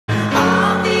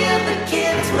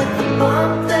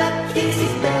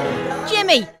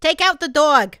Timmy, take out the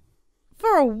dog.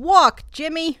 For a walk,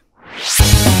 Jimmy.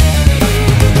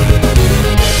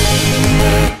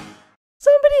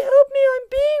 Somebody help me, I'm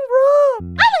being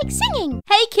robbed. I like singing.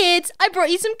 Hey kids, I brought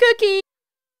you some cookies.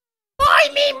 Buy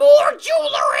me more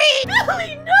jewelry!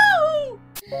 Ellie, no!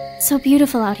 So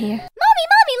beautiful out here.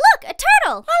 Mommy, look, a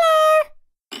turtle.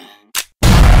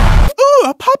 Ooh,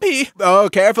 a puppy! Oh,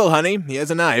 careful, honey. He has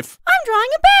a knife. I'm drawing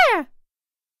a bear.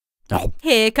 Oh.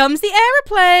 Here comes the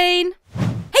aeroplane.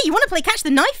 Hey, you want to play catch the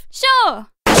knife? Sure.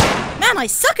 Man, I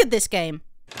suck at this game.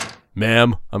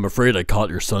 Ma'am, I'm afraid I caught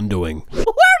your son doing. Where did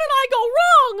I go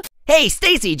wrong? Hey,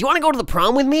 Stacy, do you want to go to the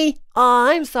prom with me? Aw,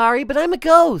 I'm sorry, but I'm a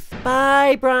ghost.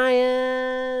 Bye,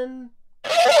 Brian.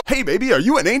 Hey, baby, are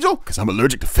you an angel? Because I'm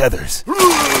allergic to feathers. Stay away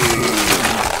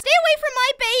from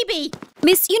my baby.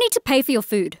 Miss, you need to pay for your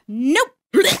food. Nope.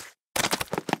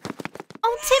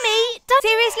 Oh, Timmy,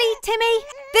 seriously, Timmy?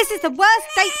 This is the worst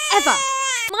date ever.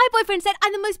 My boyfriend said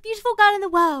I'm the most beautiful girl in the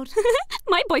world.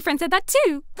 My boyfriend said that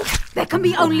too. There can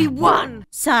be only one.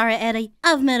 Sorry, Eddie.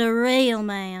 I've met a real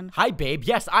man. Hi, babe.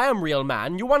 Yes, I am real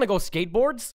man. You want to go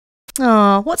skateboards?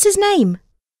 Oh, what's his name?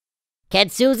 Can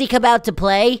Susie come out to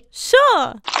play?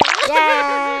 Sure.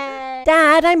 Yeah.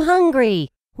 Dad, I'm hungry.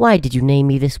 Why did you name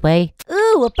me this way?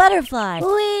 Ooh, a butterfly.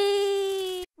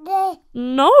 Whee!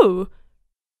 No.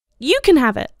 You can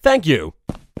have it. Thank you.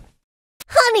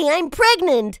 Honey, I'm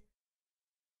pregnant.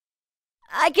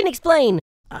 I can explain.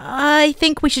 I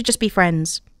think we should just be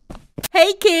friends.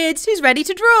 Hey kids, who's ready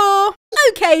to draw?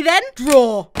 Okay then,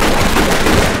 draw.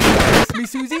 Chase me,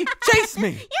 Susie. Chase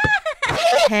me.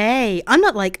 Hey, I'm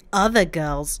not like other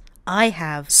girls. I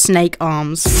have snake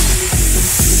arms.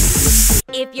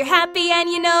 If you're happy and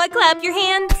you know it, clap your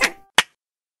hands.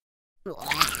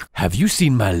 Have you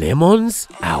seen my lemons?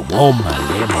 I want my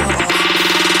lemons.